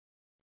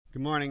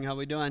Good morning. How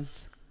we doing?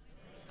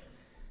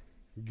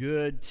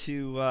 Good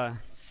to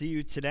see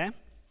you today.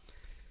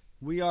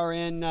 We are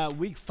in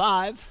week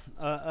 5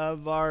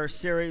 of our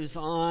series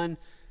on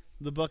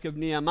the book of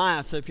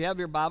Nehemiah. So if you have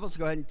your Bibles,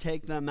 go ahead and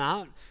take them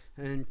out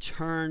and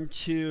turn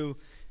to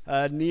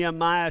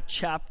Nehemiah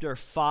chapter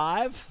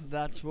 5.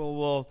 That's where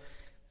we'll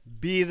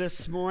be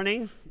this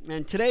morning.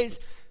 And today's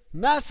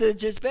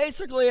message is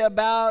basically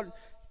about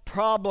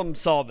problem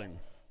solving.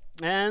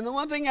 And the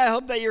one thing I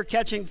hope that you're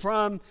catching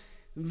from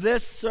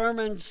this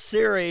sermon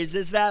series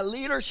is that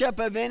leadership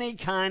of any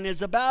kind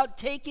is about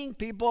taking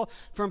people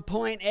from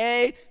point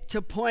A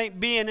to point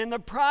B. And in the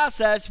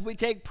process, we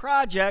take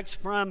projects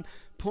from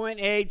point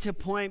A to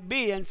point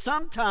B. And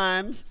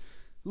sometimes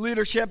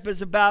leadership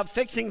is about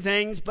fixing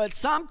things, but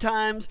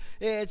sometimes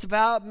it's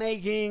about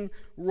making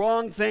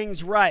wrong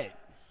things right.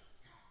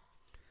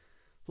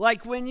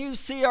 Like when you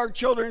see our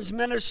children's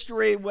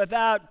ministry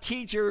without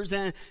teachers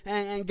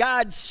and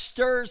God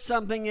stirs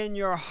something in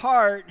your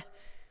heart,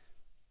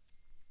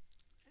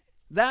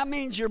 that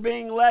means you're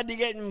being led to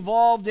get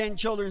involved in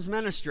children's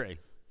ministry.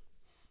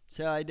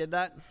 See how I did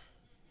that?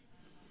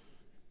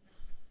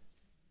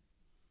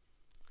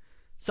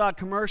 Saw a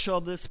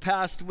commercial this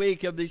past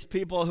week of these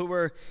people who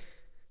were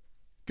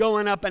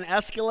going up an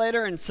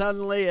escalator and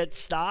suddenly it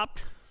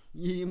stopped.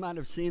 You might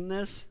have seen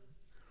this.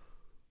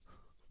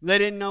 They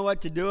didn't know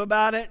what to do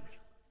about it.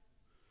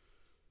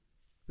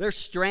 They're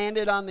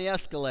stranded on the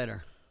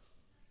escalator.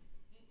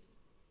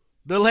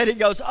 The lady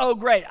goes, "Oh,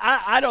 great,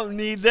 I don't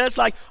need this.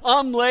 Like,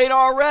 I'm late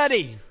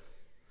already."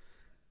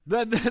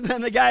 Then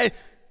the guy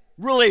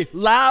really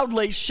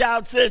loudly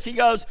shouts this. He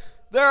goes,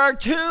 "There are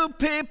 2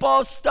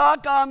 people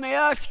stuck on the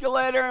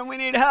escalator and we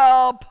need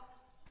help."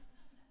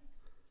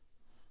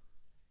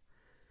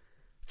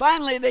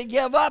 Finally, they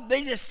give up.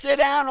 They just sit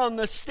down on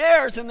the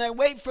stairs and they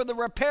wait for the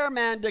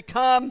repairman to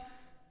come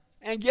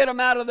and get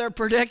them out of their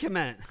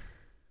predicament.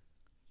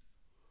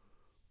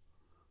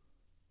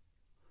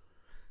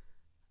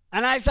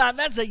 And I thought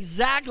that's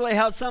exactly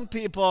how some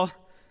people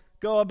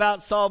go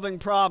about solving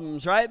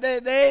problems, right?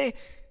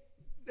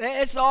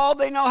 It's all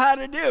they know how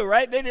to do,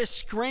 right? They just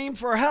scream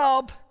for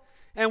help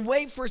and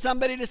wait for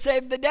somebody to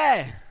save the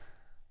day.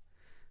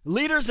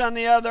 Leaders, on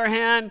the other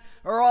hand,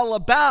 are all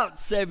about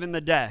saving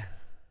the day.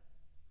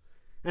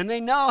 And they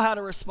know how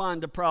to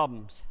respond to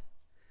problems.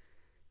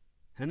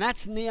 And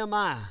that's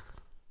Nehemiah.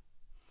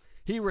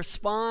 He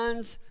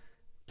responds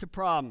to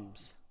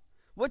problems,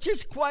 which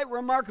is quite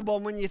remarkable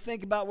when you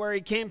think about where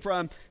he came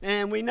from.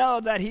 And we know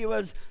that he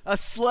was a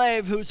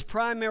slave whose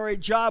primary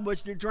job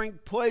was to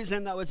drink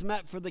poison that was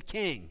meant for the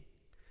king.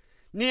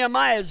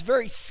 Nehemiah is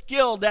very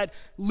skilled at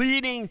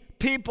leading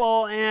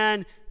people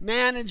and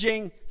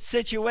managing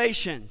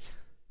situations.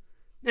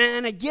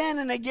 And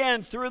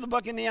again, through the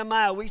book of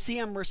Nehemiah, we see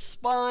him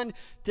respond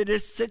to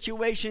these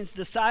situations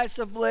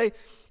decisively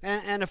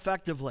and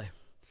effectively.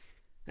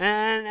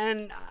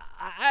 And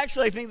I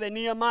actually think that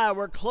Nehemiah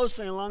worked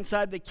closely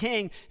alongside the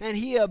king, and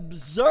he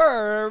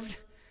observed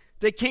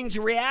the king's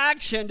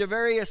reaction to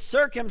various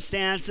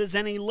circumstances,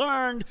 and he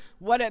learned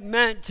what it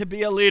meant to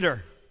be a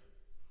leader.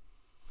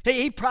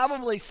 He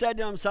probably said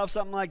to himself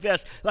something like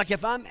this, like,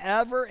 if I'm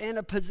ever in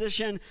a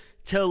position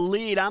to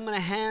lead, I'm going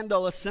to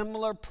handle a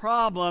similar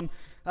problem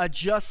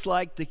just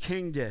like the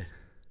king did.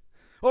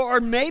 Or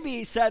maybe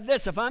he said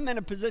this, if I'm in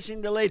a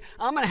position to lead,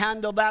 I'm going to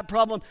handle that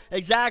problem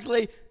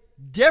exactly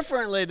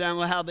differently than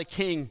how the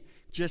king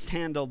just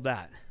handled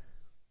that.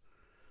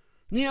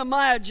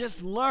 Nehemiah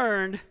just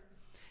learned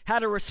how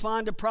to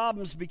respond to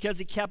problems because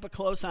he kept a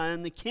close eye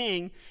on the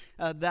king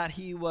that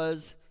he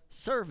was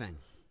serving.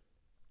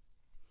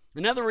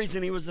 Another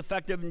reason he was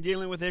effective in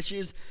dealing with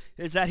issues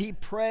is that he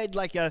prayed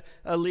like a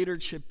leader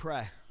should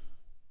pray.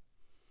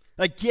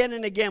 Again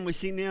and again, we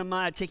see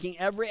Nehemiah taking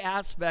every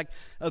aspect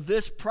of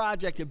this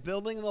project of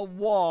building the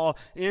wall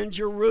in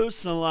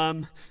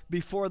Jerusalem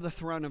before the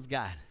throne of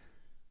God.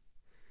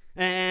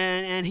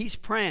 And he's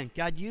praying,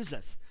 God, use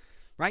us,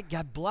 right?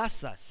 God,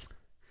 bless us.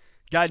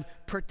 God,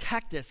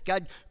 protect us.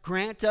 God,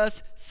 grant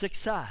us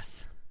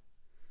success.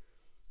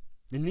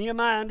 And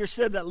Nehemiah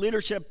understood that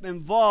leadership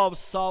involves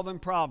solving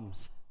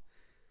problems.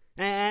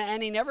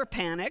 And he never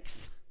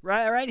panics,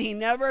 right? He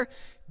never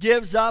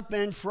gives up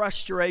in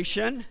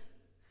frustration.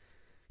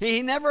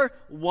 He never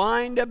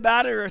whined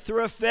about it or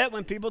threw a fit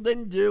when people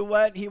didn't do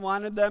what he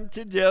wanted them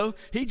to do.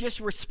 He just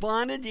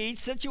responded to each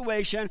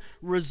situation,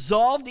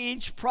 resolved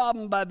each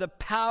problem by the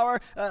power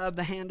of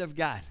the hand of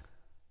God.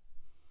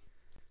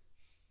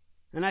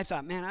 And I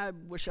thought, man, I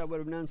wish I would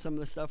have known some of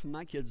this stuff when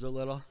my kids were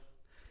little.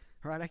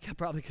 All right, I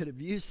probably could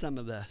have used some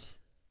of this.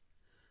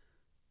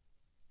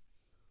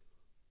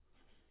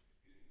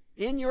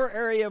 In your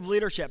area of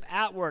leadership,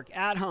 at work,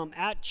 at home,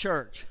 at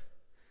church,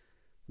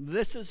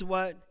 this is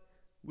what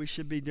we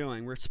should be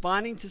doing,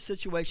 responding to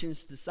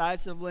situations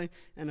decisively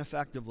and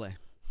effectively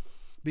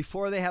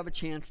before they have a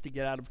chance to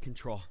get out of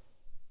control.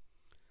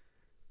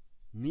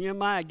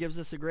 Nehemiah gives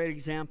us a great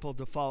example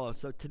to follow.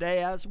 So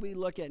today, as we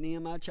look at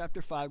Nehemiah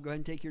chapter 5, go ahead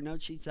and take your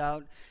note sheets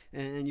out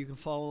and you can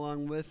follow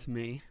along with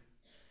me.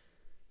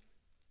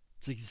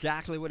 It's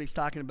exactly what he's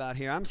talking about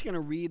here. I'm just going to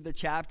read the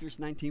chapters,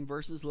 19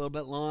 verses, a little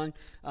bit long,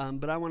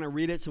 but I want to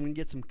read it so we can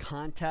get some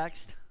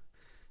context,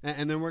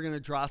 and then we're going to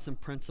draw some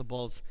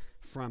principles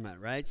from it,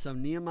 right? So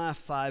Nehemiah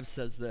 5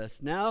 says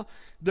this: Now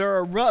there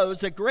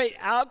arose a great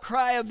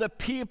outcry of the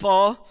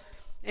people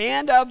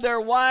and of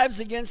their wives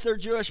against their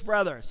Jewish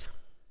brothers.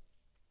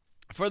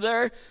 For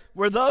there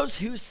were those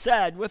who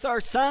said, with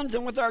our sons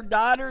and with our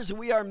daughters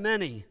we are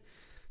many.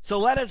 So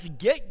let us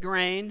get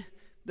grain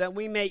that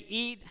we may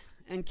eat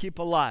and keep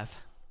alive.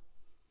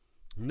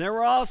 And there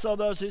were also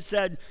those who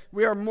said,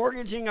 we are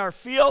mortgaging our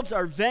fields,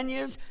 our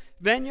vineyards,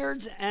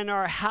 and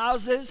our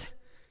houses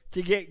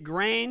to get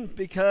grain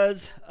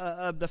because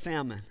of the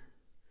famine.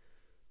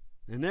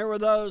 And there were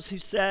those who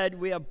said,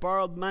 we have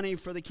borrowed money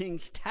for the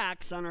king's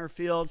tax on our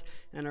fields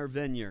and our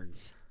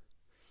vineyards.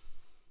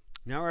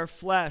 Now our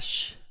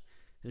flesh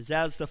is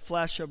as the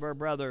flesh of our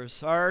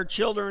brothers. Our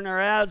children are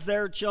as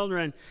their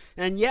children.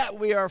 And yet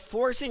we are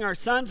forcing our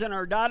sons and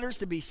our daughters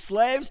to be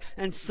slaves.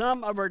 And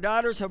some of our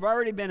daughters have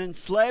already been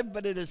enslaved,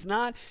 but it is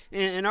not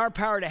in our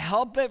power to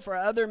help it, for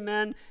other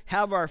men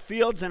have our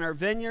fields and our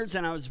vineyards.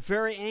 And I was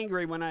very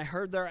angry when I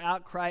heard their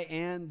outcry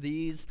and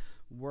these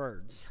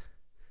words.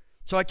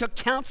 So I took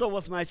counsel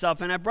with myself,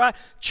 and I brought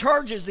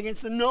charges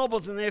against the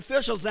nobles and the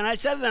officials. And I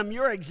said to them,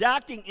 you're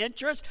exacting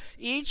interest,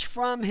 each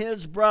from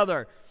his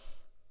brother.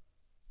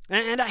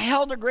 And I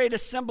held a great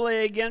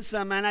assembly against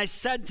them, and I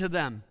said to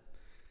them,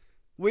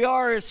 we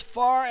are, as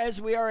far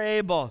as we are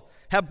able,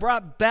 have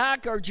brought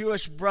back our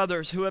Jewish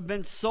brothers who have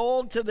been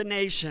sold to the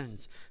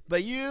nations.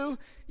 But you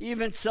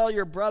even sell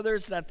your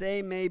brothers that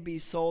they may be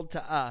sold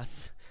to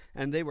us.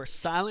 And they were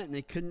silent, and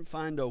they couldn't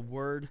find a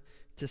word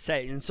to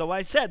say. And so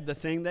I said, the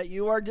thing that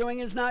you are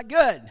doing is not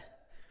good.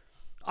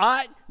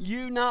 Ought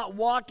you not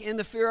walk in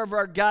the fear of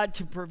our God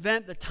to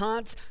prevent the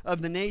taunts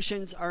of the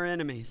nations, our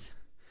enemies?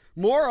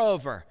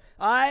 Moreover,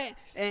 I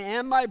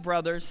and my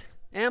brothers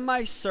and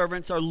my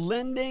servants are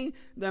lending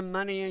them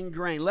money and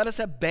grain. Let us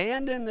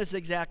abandon this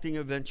exacting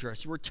of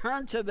interest.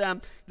 Return to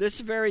them this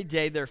very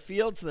day their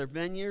fields, their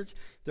vineyards,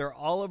 their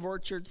olive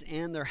orchards,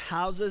 and their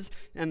houses,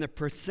 and the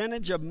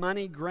percentage of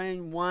money,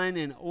 grain, wine,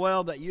 and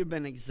oil that you've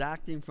been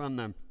exacting from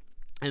them.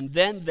 And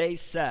then they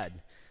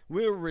said,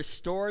 we will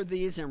restore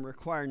these and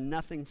require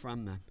nothing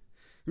from them.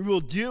 We will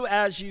do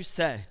as you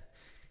say.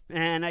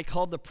 And I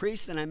called the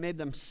priests, and I made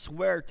them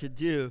swear to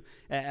do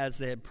as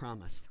they had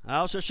promised. I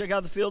also shook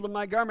out the field of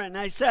my garment, and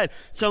I said,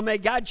 so may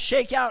God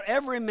shake out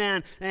every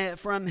man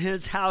from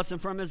his house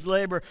and from his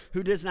labor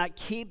who does not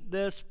keep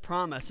this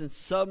promise. And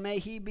so may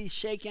he be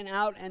shaken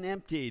out and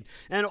emptied.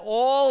 And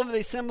all of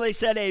the assembly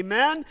said,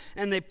 amen.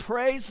 And they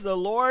praised the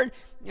Lord.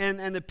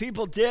 And the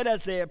people did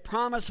as they had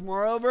promised.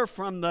 Moreover,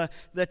 from the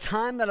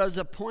time that I was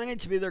appointed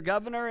to be their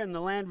governor in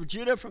the land of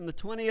Judah, from the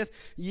 20th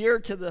year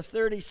to the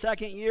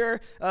 32nd year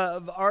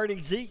of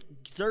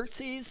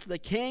Artaxerxes the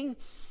king,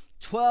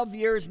 12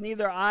 years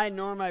neither I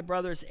nor my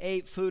brothers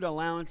ate food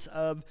allowance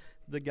of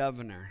the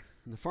governor.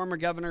 And the former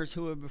governors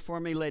who were before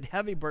me laid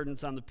heavy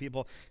burdens on the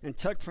people and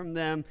took from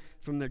them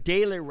from their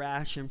daily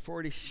ration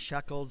 40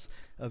 shekels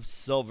of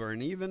silver.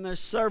 And even their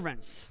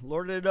servants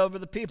lorded it over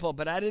the people,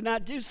 but I did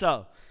not do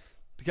so.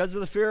 Because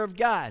of the fear of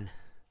God,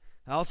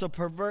 I also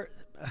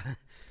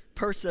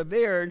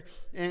persevered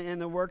in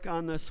the work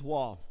on this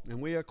wall.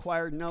 And we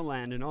acquired no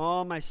land, and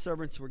all my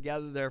servants were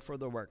gathered there for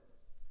the work.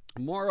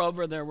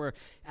 Moreover, there were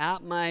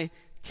at my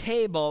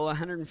table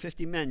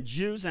 150 men,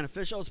 Jews and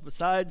officials,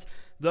 besides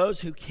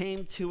those who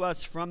came to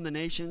us from the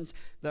nations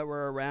that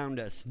were around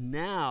us.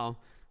 Now,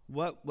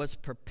 what was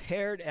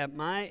prepared at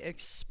my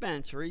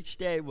expense for each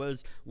day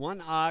was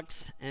 1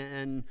 ox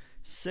and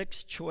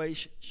 6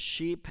 choice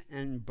sheep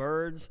and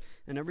birds,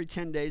 and every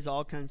 10 days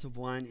all kinds of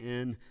wine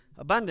in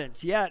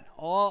abundance. Yet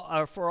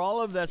for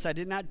all of this I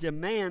did not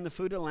demand the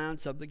food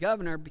allowance of the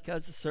governor,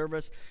 because the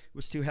service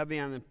was too heavy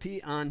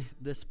on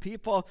this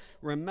people.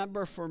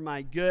 Remember for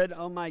my good,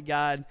 oh my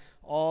God,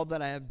 all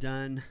that I have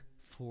done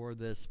for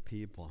this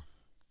people.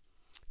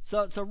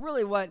 So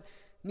really what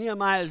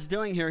Nehemiah is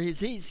doing here,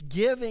 he's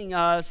giving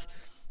us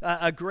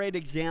a great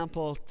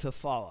example to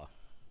follow.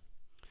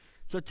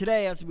 So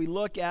today, as we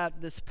look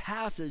at this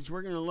passage,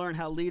 we're going to learn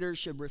how leaders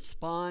should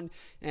respond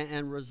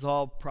and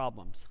resolve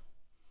problems.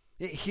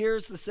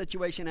 Here's the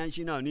situation, as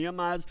you know.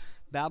 Nehemiah's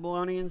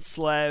Babylonian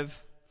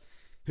slave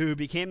who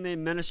became the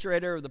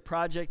administrator of the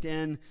project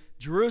in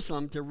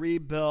Jerusalem to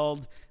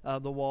rebuild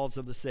the walls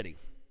of the city.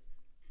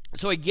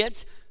 So he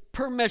gets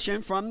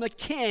permission from the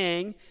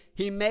king.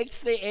 He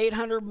makes the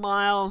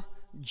 800-mile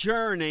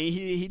journey.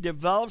 He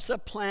develops a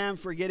plan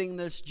for getting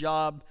this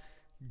job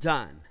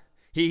done.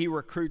 He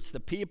recruits the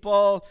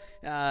people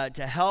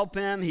to help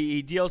him.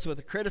 He deals with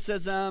the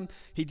criticism.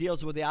 He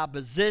deals with the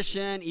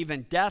opposition,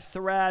 even death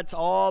threats,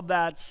 all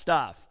that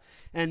stuff.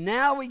 And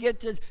now we get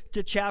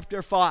to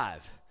chapter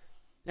 5.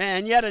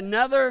 And yet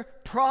another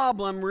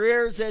problem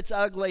rears its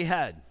ugly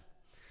head.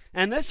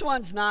 And this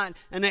one's not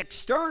an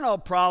external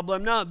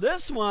problem. No,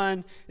 this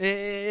one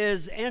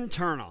is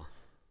internal.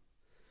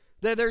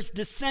 There's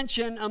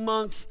dissension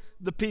amongst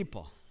the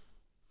people.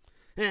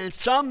 And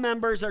some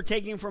members are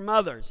taking from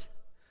others.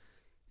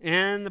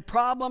 And the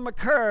problem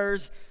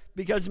occurs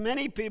because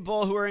many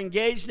people who are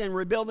engaged in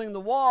rebuilding the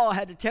wall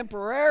had to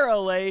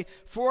temporarily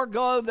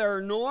forego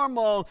their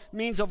normal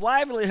means of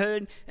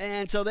livelihood,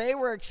 and so they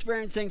were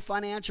experiencing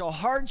financial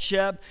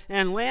hardship,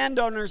 and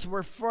landowners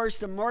were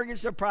forced to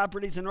mortgage their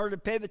properties in order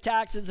to pay the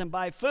taxes and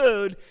buy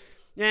food.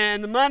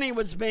 And the money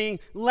was being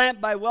lent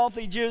by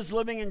wealthy Jews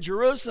living in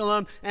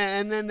Jerusalem,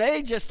 and then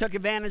they just took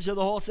advantage of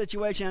the whole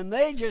situation, and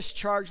they just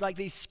charged like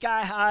these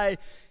sky-high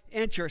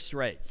interest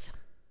rates.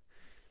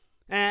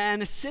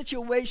 And the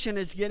situation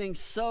is getting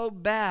so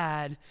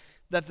bad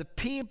that the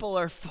people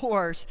are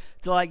forced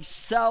to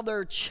sell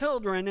their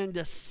children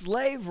into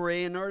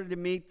slavery in order to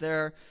meet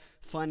their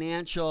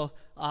financial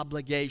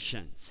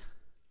obligations.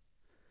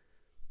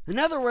 In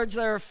other words,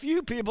 there are a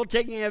few people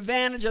taking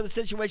advantage of the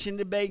situation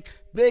to make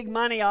big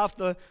money off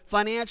the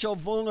financial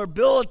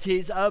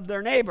vulnerabilities of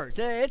their neighbors.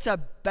 It's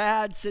a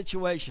bad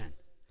situation.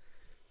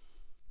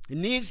 It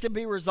needs to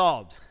be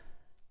resolved.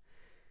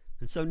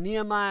 And so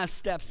Nehemiah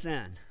steps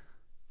in.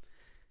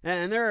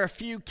 And there are a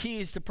few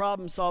keys to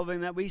problem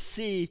solving that we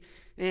see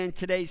in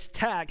today's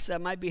text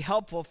that might be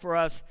helpful for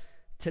us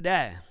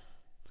today.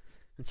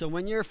 And so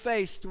when you're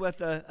faced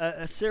with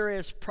a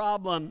serious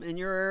problem in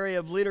your area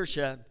of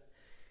leadership,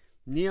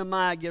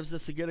 Nehemiah gives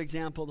us a good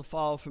example to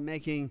follow for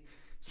making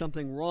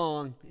something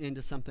wrong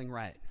into something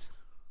right.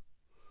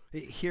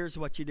 Here's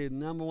what you do.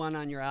 Number one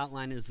on your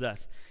outline is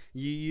this.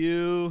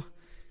 You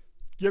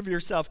give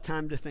yourself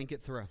time to think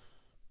it through.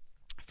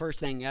 First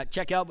thing,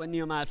 check out what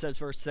Nehemiah says,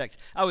 verse 6.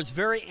 I was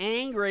very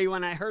angry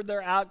when I heard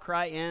their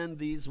outcry and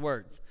these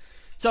words.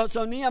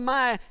 So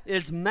Nehemiah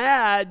is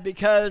mad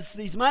because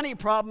these money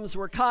problems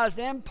were caused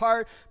in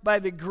part by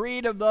the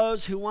greed of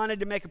those who wanted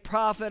to make a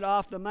profit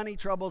off the money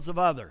troubles of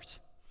others.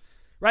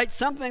 Right?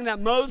 Something that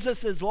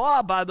Moses'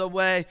 law, by the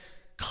way,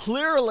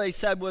 clearly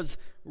said was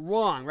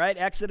wrong, right?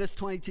 Exodus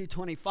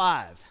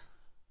 22:25.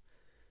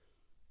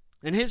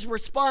 And his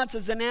response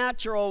is a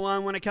natural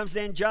one when it comes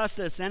to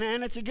injustice,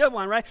 and it's a good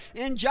one, right?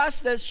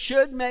 Injustice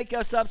should make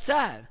us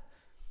upset,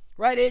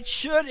 right? It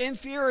should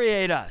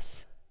infuriate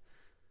us.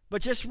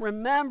 But just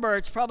remember,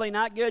 it's probably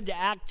not good to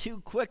act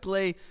too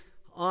quickly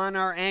on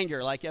our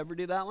anger. Ever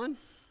do that one?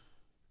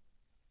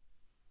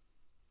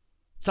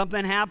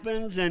 Something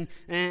happens, and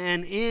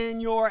in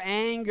your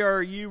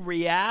anger, you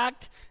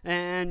react,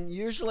 and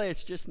usually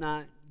it's just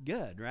not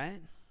good,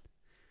 right?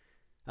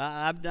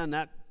 I've done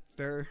that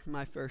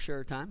my fair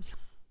share of times.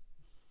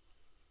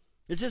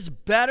 It's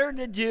just better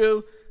to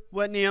do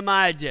what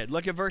Nehemiah did.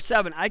 Look at verse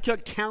 7. I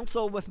took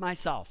counsel with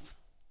myself.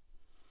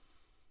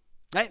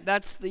 Right?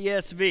 That's the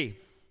ESV.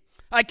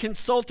 I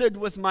consulted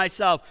with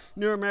myself,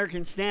 New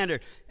American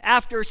Standard.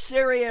 After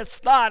serious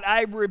thought,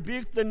 I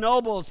rebuked the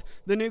nobles,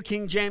 the New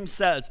King James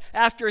says.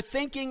 After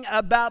thinking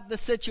about the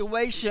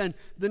situation,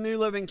 the New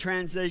Living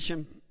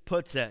Translation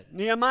puts it.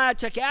 Nehemiah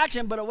took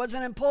action, but it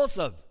wasn't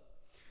impulsive.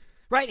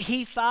 Right?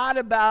 He thought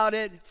about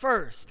it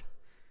first.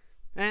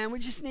 And we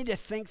just need to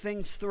think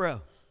things through.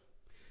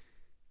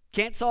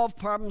 Can't solve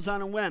problems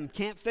on a whim.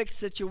 Can't fix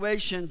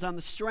situations on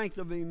the strength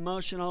of an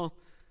emotional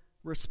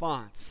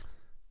response.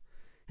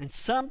 And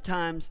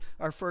sometimes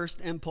our first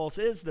impulse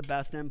is the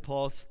best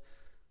impulse.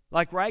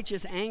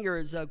 Righteous anger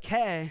is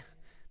okay,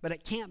 but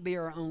it can't be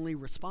our only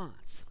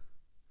response.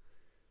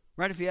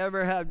 Right? If you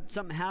ever have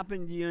something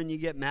happen to you and you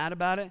get mad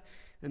about it,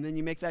 and then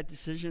you make that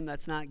decision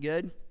that's not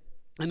good,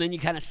 and then you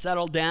kind of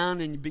settle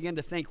down and you begin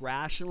to think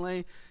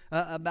rationally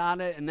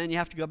about it, and then you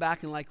have to go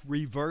back and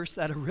reverse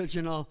that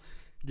original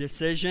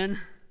decision,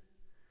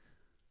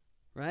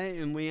 right?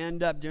 And we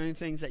end up doing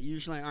things that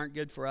usually aren't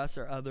good for us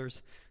or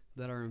others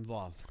that are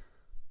involved.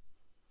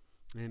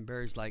 And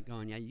Barry's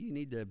going, yeah, you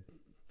need to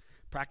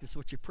practice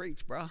what you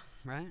preach, bro,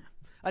 right?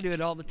 I do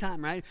it all the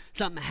time, right?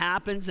 Something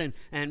happens, and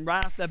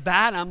right off the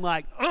bat, I'm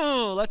like,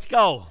 oh, let's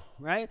go,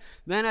 right?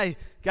 Then I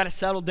got to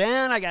settle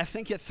down. I got to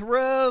think it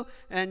through,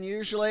 and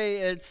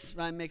usually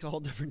I make a whole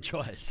different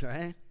choice,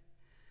 right?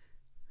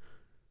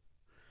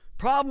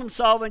 Problem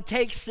solving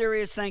takes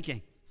serious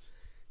thinking.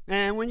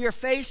 And when you're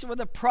faced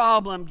with a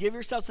problem, give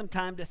yourself some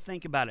time to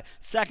think about it.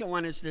 Second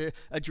one is to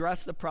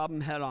address the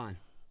problem head on.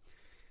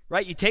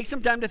 Right? You take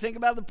some time to think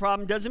about the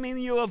problem. Doesn't mean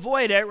you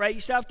avoid it, right?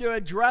 You still have to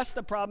address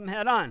the problem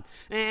head on.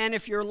 And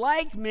if you're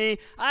like me,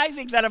 I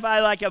think that if I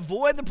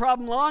avoid the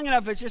problem long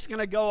enough, it's just going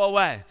to go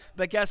away.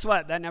 But guess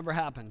what? That never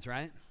happens,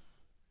 right?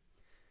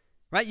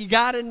 Right? You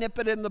got to nip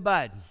it in the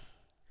bud.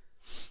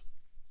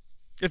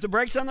 If the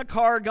brakes on the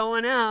car are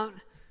going out,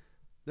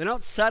 they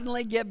don't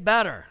suddenly get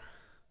better.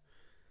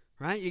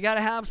 Right? You got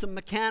to have some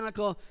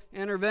mechanical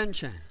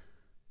intervention.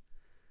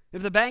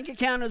 If the bank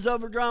account is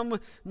overdrawn,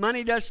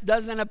 money just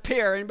doesn't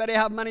appear. Anybody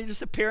have money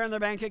just appear in their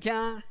bank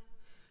account?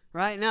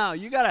 Right? No,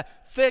 you got to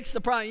fix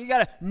the problem. You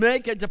got to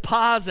make a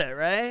deposit,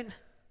 right?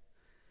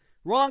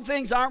 Wrong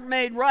things aren't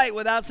made right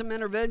without some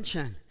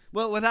intervention,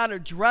 without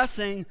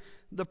addressing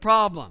the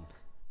problem.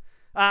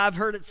 I've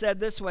heard it said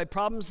this way: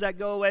 problems that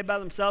go away by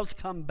themselves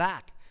come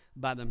back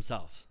by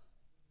themselves.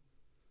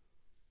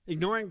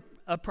 Ignoring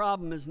a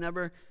problem is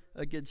never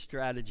a good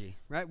strategy,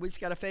 right? We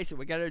just got to face it.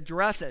 We got to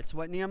address it. It's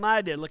what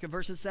Nehemiah did. Look at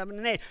verses 7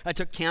 and 8. I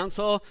took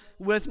counsel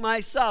with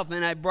myself,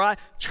 and I brought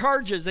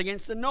charges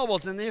against the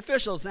nobles and the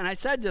officials, and I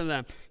said to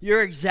them,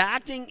 you're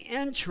exacting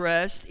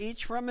interest,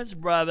 each from his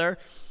brother.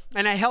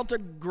 And I held a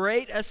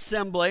great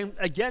assembly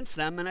against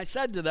them, and I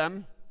said to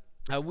them,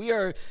 we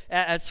are,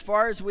 as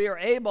far as we are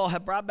able,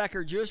 have brought back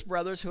our Jewish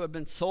brothers who have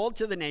been sold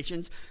to the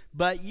nations,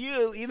 but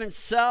you even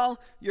sell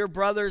your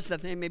brothers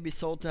that they may be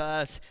sold to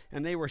us.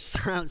 And they were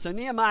silent. So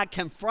Nehemiah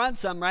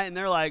confronts them, right? And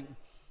they're like,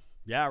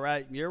 yeah,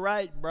 right. You're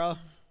right, bro.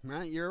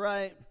 Right? You're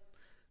right.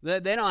 They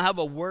don't have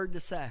a word to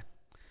say.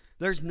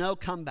 There's no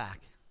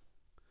comeback.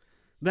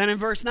 Then in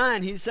verse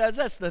 9, he says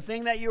this, the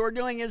thing that you are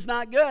doing is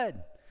not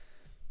good.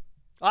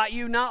 Ought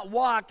you not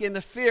walk in the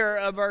fear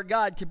of our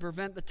God to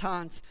prevent the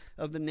taunts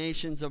of the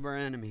nations of our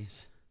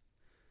enemies?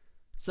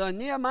 So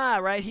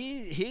Nehemiah, right,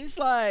 he's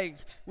like,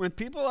 when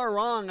people are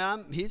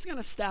wrong, he's going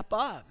to step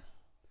up,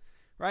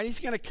 right? He's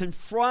going to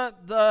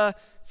confront the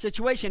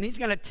situation. He's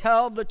going to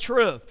tell the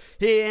truth.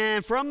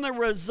 And from the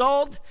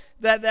result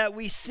that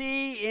we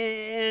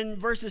see in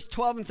verses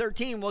 12 and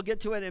 13, we'll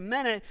get to it in a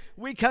minute,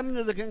 we come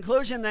to the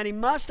conclusion that he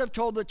must have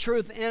told the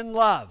truth in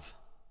love.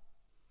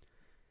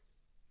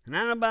 And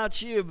I don't know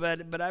about you,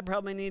 but I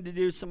probably need to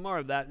do some more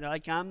of that.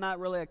 Like, I'm not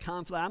really a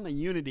conflict. I'm a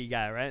unity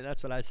guy, right?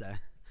 That's what I say.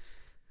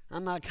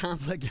 I'm not a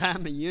conflict guy.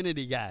 I'm a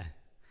unity guy.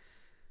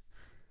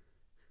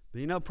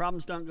 But you know,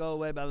 problems don't go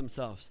away by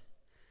themselves.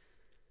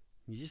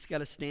 You just got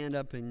to stand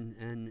up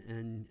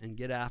and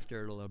get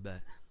after it a little bit.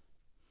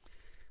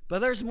 But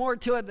there's more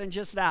to it than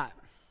just that.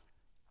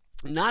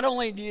 Not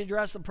only do you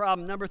address the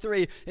problem, number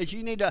 3 is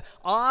you need to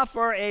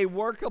offer a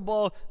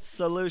workable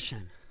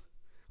solution.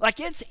 Like,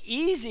 it's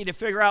easy to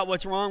figure out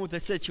what's wrong with the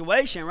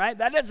situation, right?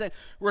 That doesn't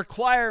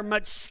require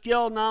much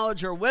skill,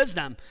 knowledge, or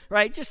wisdom,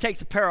 right? It just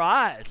takes a pair of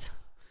eyes,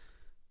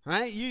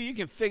 right? You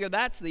can figure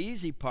that's the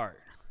easy part.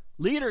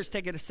 Leaders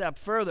take it a step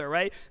further,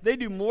 right? They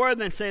do more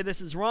than say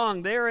this is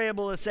wrong. They're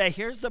able to say,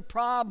 here's the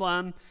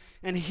problem,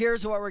 and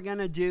here's what we're going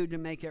to do to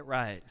make it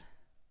right.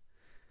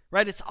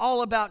 Right? It's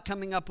all about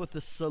coming up with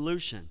a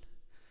solution.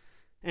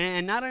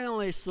 And not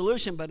only a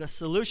solution, but a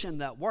solution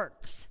that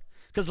works.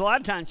 Because a lot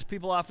of times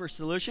people offer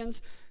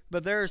solutions,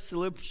 but their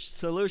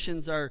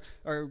solutions are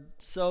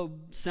so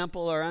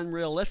simple or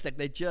unrealistic,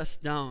 they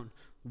just don't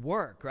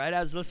work, right? I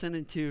was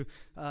listening to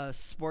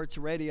sports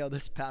radio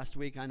this past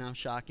week. I know,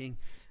 shocking.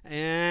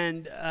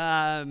 And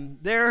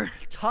they're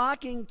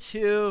talking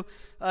to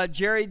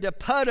Jerry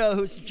Dipoto,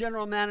 who's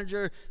general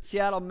manager,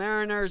 Seattle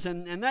Mariners,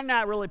 and they're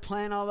not really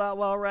playing all that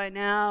well right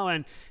now.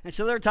 And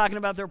so they're talking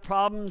about their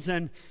problems,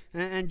 and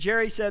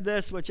Jerry said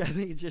this, which I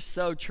think is just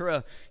so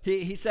true.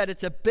 He said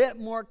it's a bit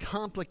more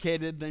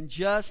complicated than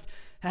just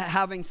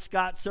having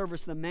Scott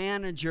Service, the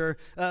manager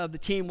of the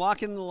team,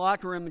 walk in the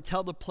locker room and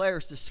tell the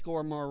players to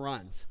score more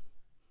runs.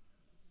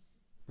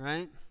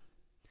 Right?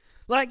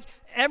 Like,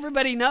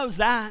 everybody knows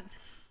that.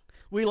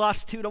 We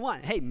lost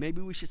 2-1. Hey,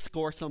 maybe we should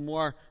score some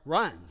more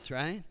runs,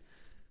 right?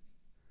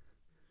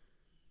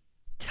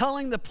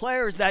 Telling the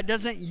players that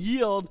doesn't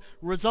yield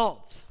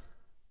results.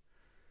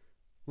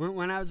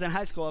 When I was in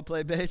high school, I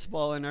played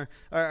baseball, and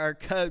our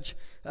coach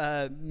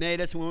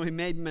made us, when we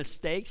made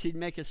mistakes, he'd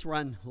make us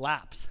run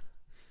laps,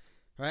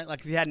 right? Like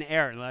if you had an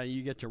error,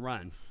 you get to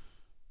run.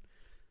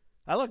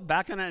 I look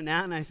back on it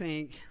now, and I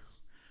think,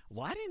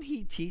 why didn't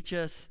he teach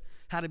us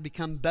how to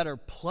become better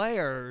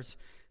players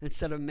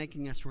instead of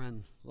making us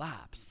run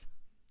laps?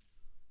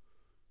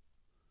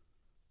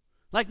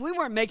 Like, we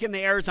weren't making the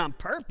errors on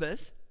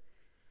purpose.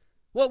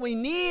 What we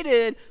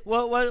needed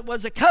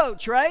was a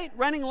coach, right?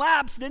 Running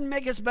laps didn't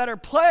make us better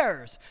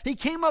players. He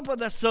came up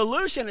with a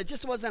solution. It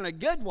just wasn't a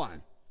good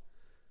one.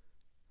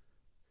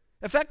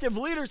 Effective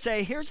leaders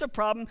say, here's the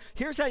problem.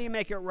 Here's how you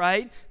make it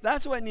right.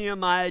 That's what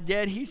Nehemiah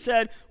did. He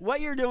said,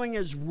 what you're doing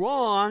is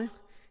wrong.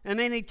 And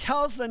then he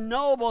tells the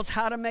nobles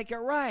how to make it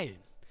right.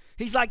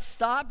 He's like,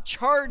 stop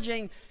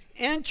charging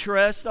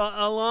interest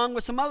along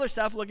with some other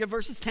stuff. Look at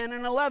verses 10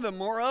 and 11.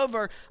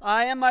 Moreover,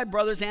 I and my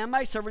brothers and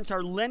my servants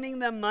are lending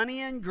them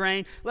money and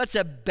grain. Let's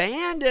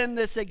abandon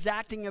this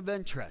exacting of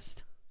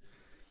interest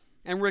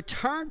and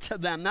return to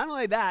them. Not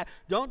only that,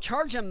 don't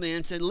charge them the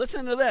instant.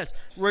 Listen to this.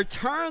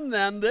 Return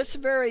them this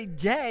very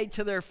day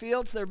to their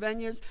fields, their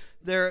vineyards,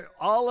 their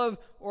olive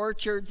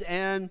orchards,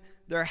 and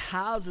their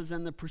houses,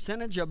 and the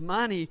percentage of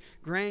money,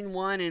 grain,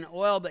 wine, and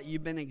oil that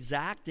you've been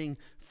exacting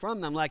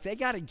from them. Like, they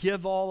got to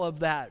give all of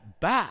that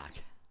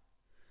back.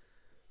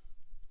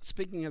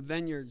 Speaking of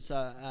vineyards,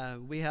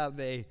 we have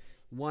a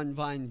one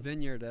vine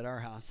vineyard at our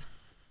house.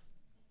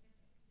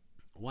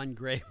 One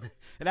grape.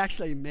 It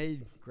actually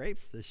made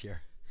grapes this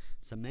year.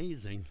 It's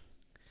amazing.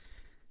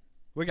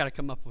 We got to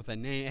come up with a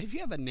name. If you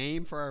have a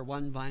name for our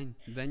one vine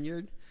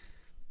vineyard,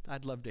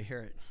 I'd love to hear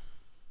it.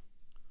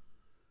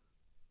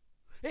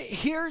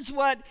 Here's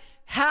what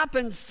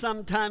happens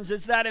sometimes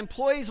is that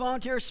employees,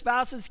 volunteers,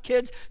 spouses,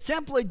 kids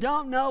simply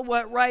don't know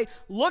what right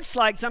looks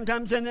like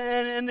sometimes.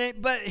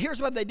 But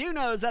here's what they do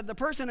know is that the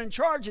person in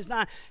charge is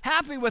not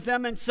happy with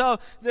them. And so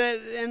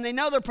they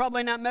know they're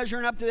probably not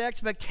measuring up to the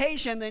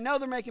expectation. They know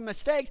they're making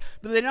mistakes,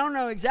 but they don't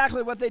know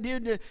exactly what they do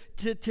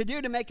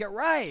to make it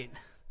right.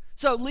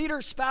 So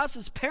leaders,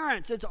 spouses,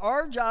 parents, it's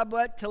our job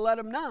to let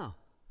them know.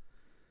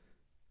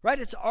 Right?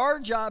 It's our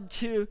job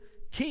to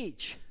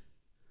teach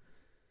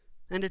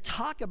and to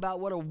talk about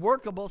what a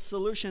workable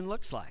solution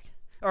looks like.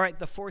 All right,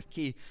 the fourth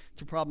key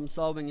to problem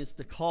solving is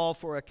to call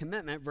for a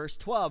commitment. Verse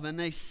 12, and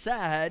they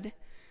said,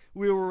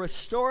 we will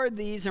restore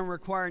these and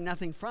require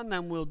nothing from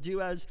them. We'll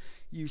do as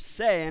you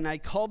say. And I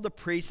called the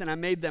priests and I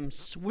made them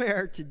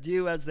swear to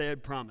do as they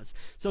had promised.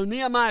 So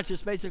Nehemiah is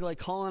just basically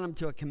calling them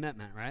to a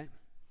commitment, right?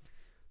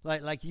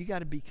 Like you got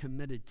to be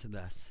committed to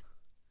this.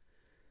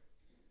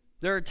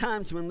 There are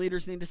times when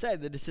leaders need to say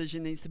the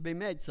decision needs to be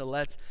made. So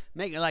let's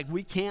make it. Like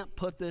we can't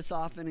put this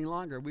off any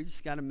longer. We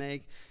just got to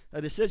make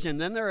a decision.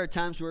 Then there are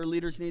times where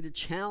leaders need to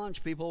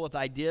challenge people with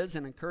ideas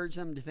and encourage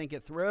them to think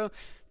it through,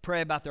 pray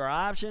about their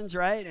options,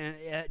 right?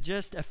 And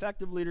just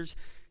effective leaders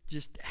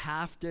just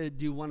have to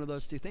do one of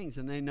those two things,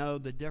 and they know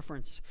the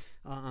difference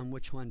on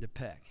which one to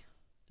pick.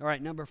 All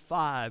right, number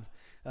 5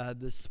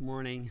 this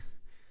morning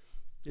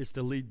is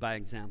to lead by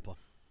example.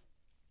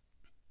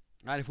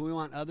 Right, if we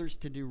want others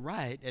to do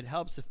right, it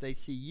helps if they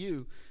see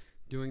you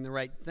doing the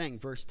right thing.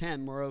 Verse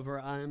 10, moreover,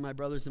 I and my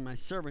brothers and my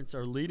servants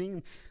are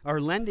lending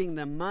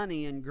them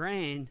money and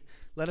grain.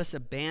 Let us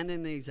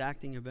abandon the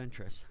exacting of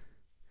interest.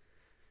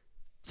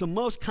 So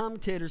most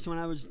commentators, when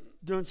I was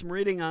doing some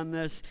reading on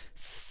this,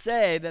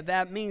 say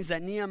that means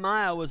that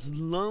Nehemiah was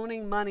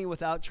loaning money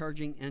without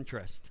charging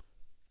interest.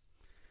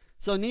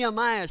 So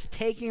Nehemiah is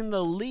taking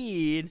the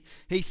lead.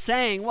 He's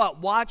saying what?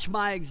 Watch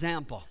my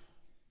example.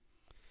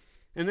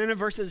 And then in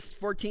verses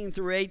 14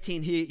 through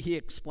 18, he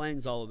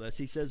explains all of this.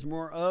 He says,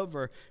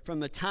 moreover, from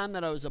the time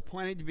that I was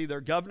appointed to be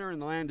their governor in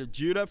the land of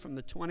Judah, from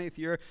the 20th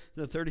year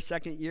to the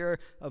 32nd year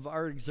of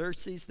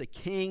Artaxerxes, the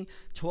king,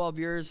 12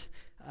 years,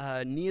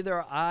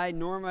 neither I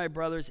nor my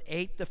brothers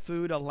ate the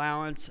food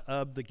allowance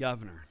of the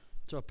governor.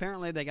 So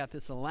apparently they got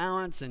this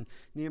allowance, and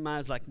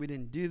Nehemiah's like, we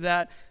didn't do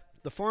that.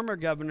 The former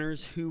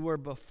governors who were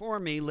before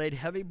me laid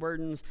heavy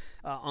burdens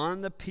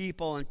on the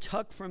people and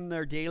took from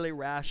their daily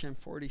ration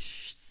 40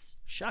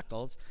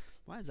 shekels,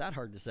 why is that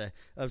hard to say,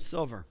 of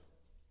silver.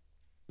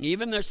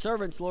 Even their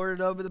servants lorded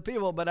over the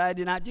people, but I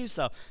did not do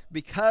so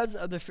because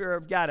of the fear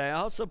of God. I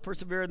also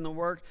persevered in the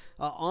work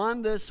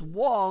on this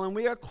wall, and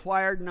we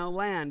acquired no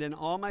land. And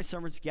all my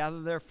servants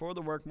gathered there for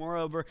the work.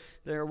 Moreover,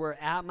 there were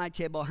at my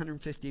table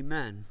 150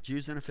 men,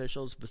 Jews and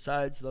officials,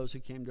 besides those who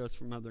came to us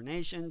from other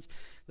nations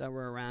that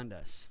were around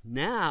us.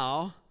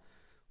 Now,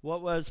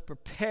 what was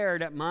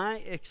prepared at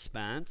my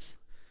expense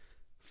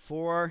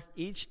for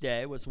each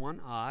day was 1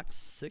 ox,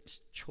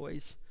 6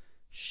 choice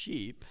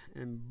sheep,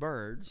 and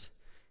birds,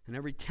 and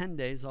every 10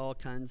 days all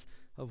kinds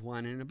of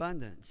wine in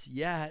abundance.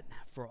 Yet,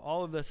 for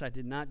all of this, I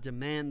did not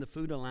demand the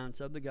food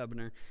allowance of the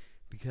governor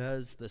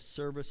because the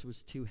service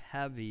was too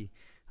heavy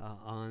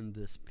on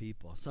this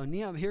people. So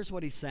Nehemiah, here's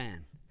what he's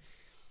saying.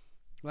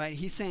 Right?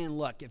 He's saying,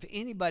 look, if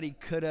anybody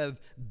could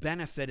have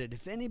benefited,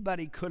 if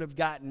anybody could have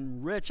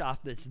gotten rich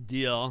off this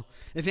deal,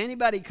 if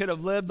anybody could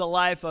have lived the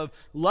life of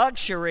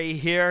luxury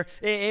here,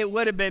 it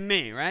would have been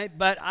me, right?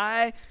 But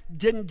I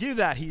didn't do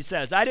that, he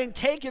says. I didn't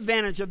take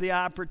advantage of the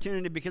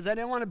opportunity because I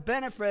didn't want to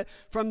benefit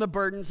from the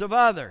burdens of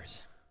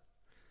others.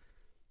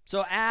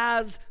 So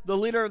as the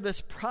leader of this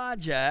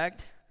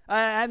project, I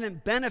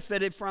haven't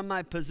benefited from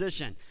my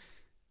position.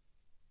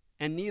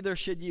 And neither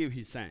should you,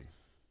 he's saying.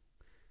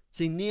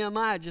 See,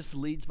 Nehemiah just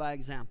leads by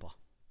example,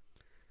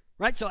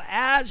 right? So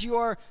as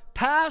your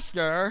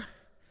pastor,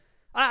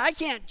 I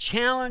can't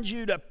challenge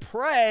you to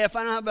pray if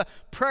I don't have a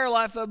prayer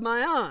life of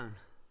my own,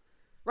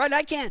 right?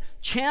 I can't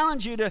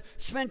challenge you to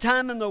spend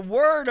time in the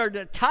Word or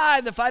to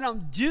tithe if I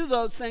don't do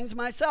those things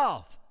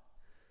myself.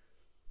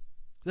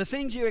 The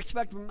things you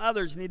expect from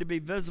others need to be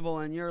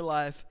visible in your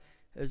life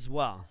as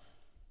well.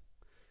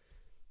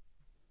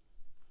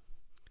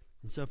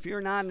 And so if you're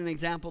not an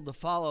example to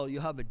follow,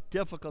 you'll have a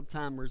difficult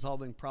time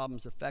resolving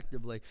problems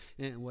effectively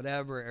in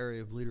whatever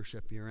area of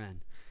leadership you're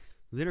in.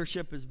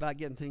 Leadership is about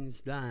getting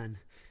things done.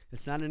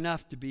 It's not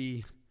enough to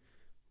be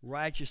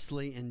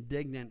righteously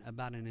indignant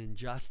about an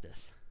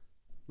injustice,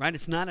 right?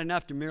 It's not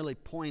enough to merely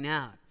point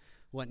out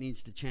what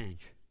needs to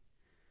change.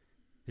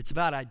 It's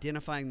about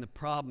identifying the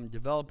problem,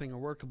 developing a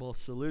workable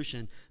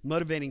solution,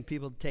 motivating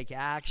people to take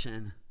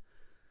action.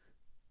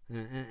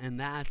 And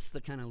that's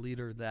the kind of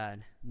leader that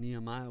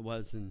Nehemiah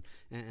was and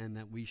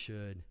that we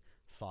should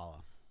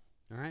follow.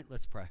 All right,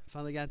 let's pray.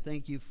 Father God,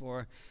 thank you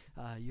for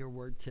your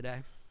word today.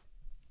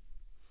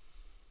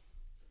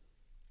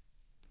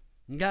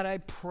 And God, I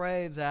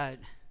pray that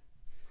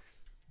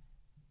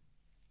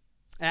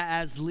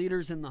as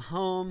leaders in the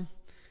home,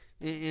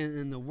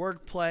 in the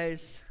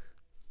workplace,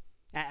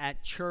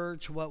 at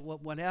church,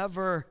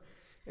 whatever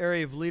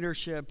area of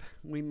leadership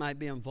we might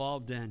be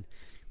involved in,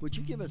 would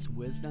you give us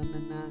wisdom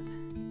in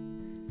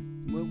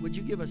Would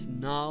you give us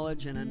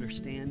knowledge and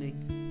understanding?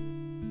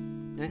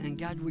 And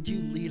God, would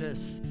you lead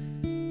us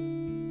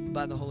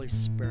by the Holy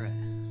Spirit?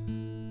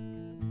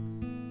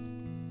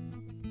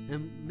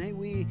 And may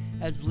we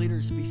as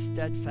leaders be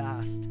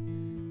steadfast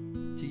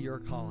to your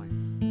calling.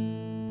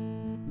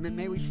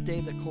 May we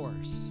stay the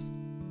course.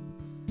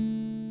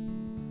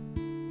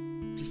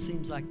 It just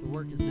seems like the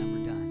work is never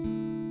done.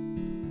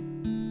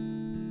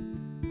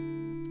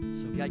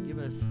 So God, give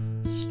us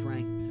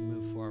strength to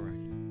move forward.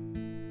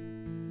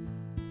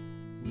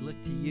 We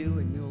look to you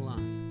and you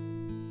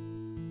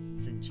alone.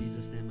 It's in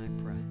Jesus' name I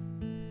pray.